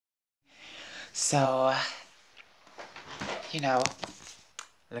So, you know,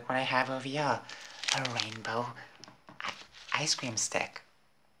 look what I have over here. A rainbow ice cream stick.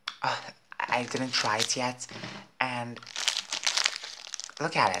 I didn't try it yet, and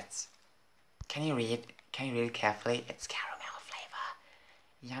look at it. Can you read? Can you read it carefully? It's caramel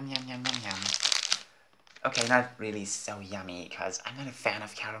flavor. Yum, yum, yum, yum, yum. Okay, not really so yummy, because I'm not a fan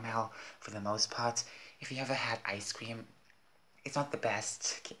of caramel for the most part. If you ever had ice cream, it's not the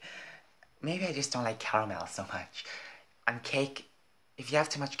best. Maybe I just don't like caramel so much. On cake, if you have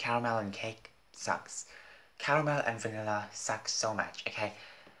too much caramel in cake, sucks. Caramel and vanilla sucks so much, okay?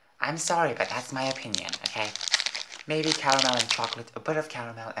 I'm sorry, but that's my opinion, okay? Maybe caramel and chocolate, a bit of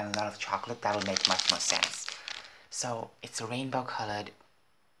caramel and a lot of chocolate, that will make much more sense. So, it's a rainbow colored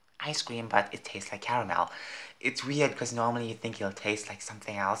ice cream, but it tastes like caramel. It's weird because normally you think it'll taste like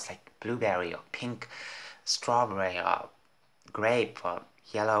something else, like blueberry or pink, strawberry or grape or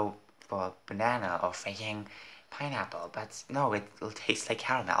yellow or banana or freaking pineapple, but no, it'll taste like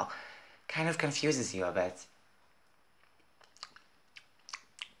caramel. Kind of confuses you a bit.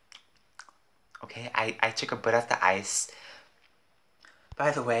 Okay, I took a bit of the ice.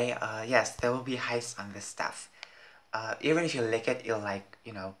 By the way, yes, there will be ice on this stuff. Even if you lick it, you'll like,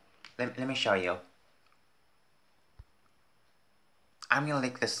 let me show you. I'm gonna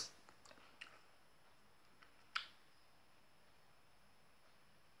lick this.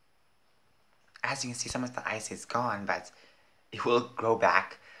 As you can see, some of the ice is gone, but it will grow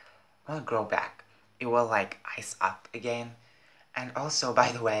back. Not grow back. It will like ice up again. And also,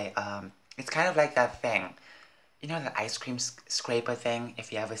 by the way, it's kind of like that thing. You know the ice cream scraper thing?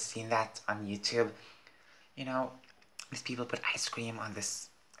 If you ever seen that on YouTube, you know, these people put ice cream on this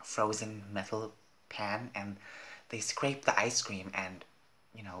frozen metal pan and they scrape the ice cream and,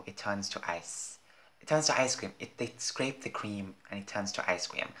 it turns to ice. It turns to ice cream. They scrape the cream and it turns to ice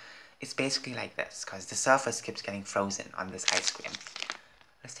cream. It's basically like this because the surface keeps getting frozen on this ice cream.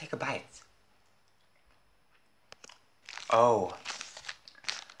 Let's take a bite. Oh,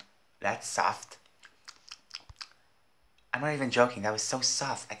 that's soft. I'm not even joking. That was so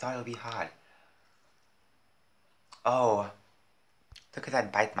soft. I thought it would be hard. Oh, look at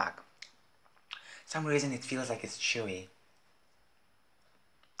that bite mark. Some reason it feels like it's chewy.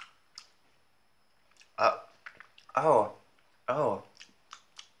 Uh, oh, oh,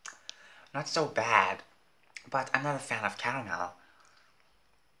 not so bad, but I'm not a fan of caramel.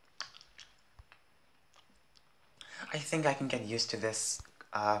 I think I can get used to this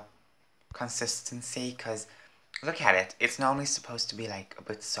consistency because look at it. It's normally supposed to be like a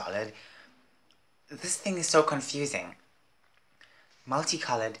bit solid. This thing is so confusing.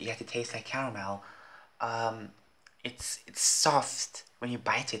 Multicolored, yet it tastes like caramel. It's soft when you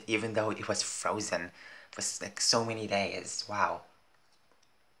bite it, even though it was frozen for like so many days. Wow.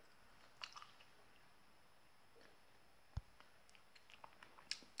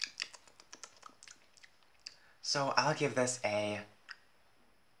 So I'll give this a,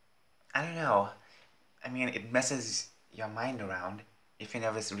 I don't know. I mean, it messes your mind around. If you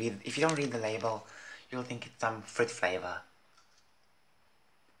don't read the label, you'll think it's some fruit flavor.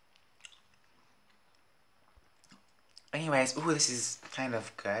 Anyways, ooh, this is kind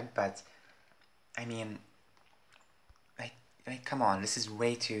of good, but I mean, come on, this is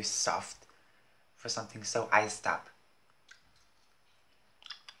way too soft for something so iced up.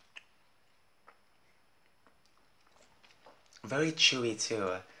 Very chewy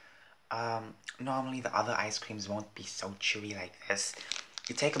too. Normally the other ice creams won't be so chewy like this.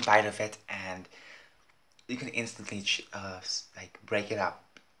 You take a bite of it and you can instantly like break it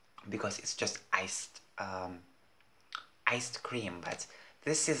up because it's just iced cream, but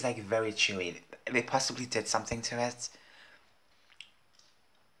this is like very chewy. They possibly did something to it.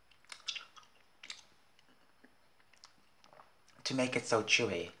 To make it so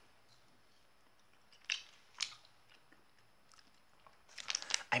chewy.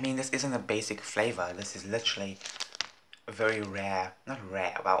 I mean, this isn't a basic flavor. This is literally a very rare, not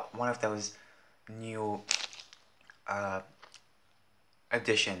rare, well, one of those new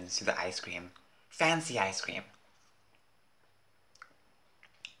additions to the ice cream. Fancy ice cream.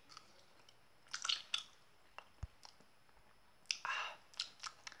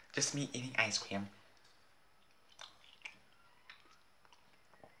 Just me eating ice cream.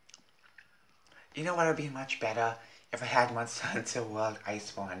 You know what would be much better if I had Monster Hunter World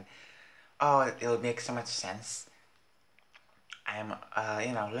Iceborne? Oh, it'll make so much sense. I'm,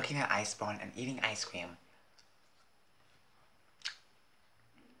 looking at Iceborne and eating ice cream.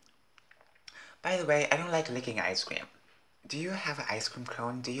 By the way, I don't like licking ice cream. Do you have an ice cream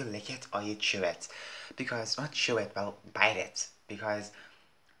cone? Do you lick it or you chew it? Because, not chew it, well, bite it. Because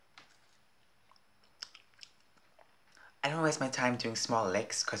I don't waste my time doing small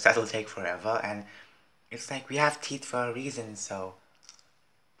licks because that'll take forever, and it's like we have teeth for a reason, so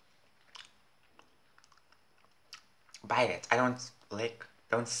bite it. I don't lick,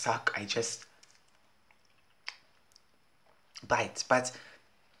 don't suck, I just bite. But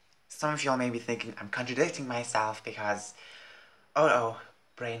some of y'all may be thinking I'm contradicting myself because, oh,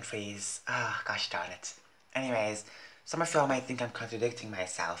 brain freeze. Ah, gosh darn it. Anyways, some of y'all might think I'm contradicting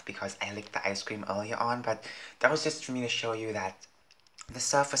myself because I licked the ice cream earlier on, but that was just for me to show you that the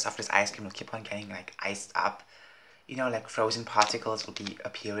surface of this ice cream will keep on getting like iced up. You know, like frozen particles will be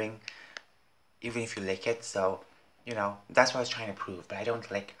appearing even if you lick it, so you know, that's what I was trying to prove, but I don't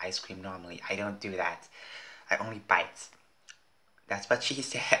lick ice cream normally. I don't do that. I only bite. That's what she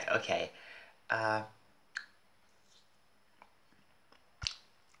said. Okay. Uh,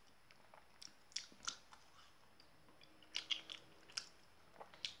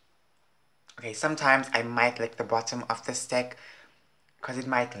 okay, sometimes I might lick the bottom of the stick because it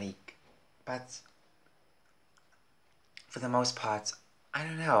might leak, but for the most part, I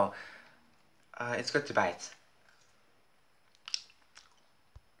don't know. It's good to bite.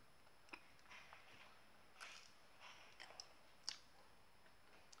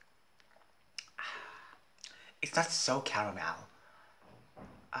 It's not so caramel.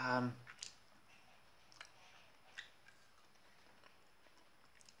 Um,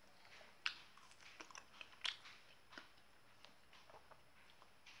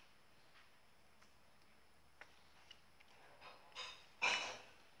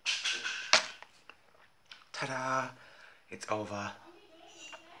 ta-da! It's over.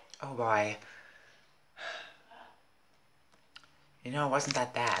 Oh boy. You know, it wasn't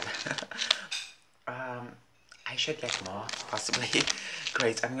that bad. um, I should get more, possibly.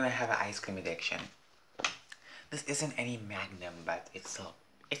 Great, I'm gonna have an ice cream addiction. This isn't any Magnum, but it's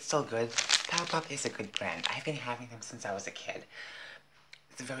still good. Powerpuff is a good brand. I've been having them since I was a kid.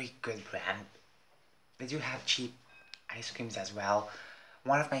 It's a very good brand. They do have cheap ice creams as well.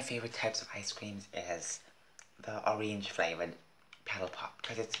 One of my favorite types of ice creams is the orange flavored Paddle Pop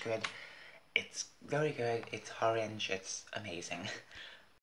because it's good. It's very good. It's orange. It's amazing.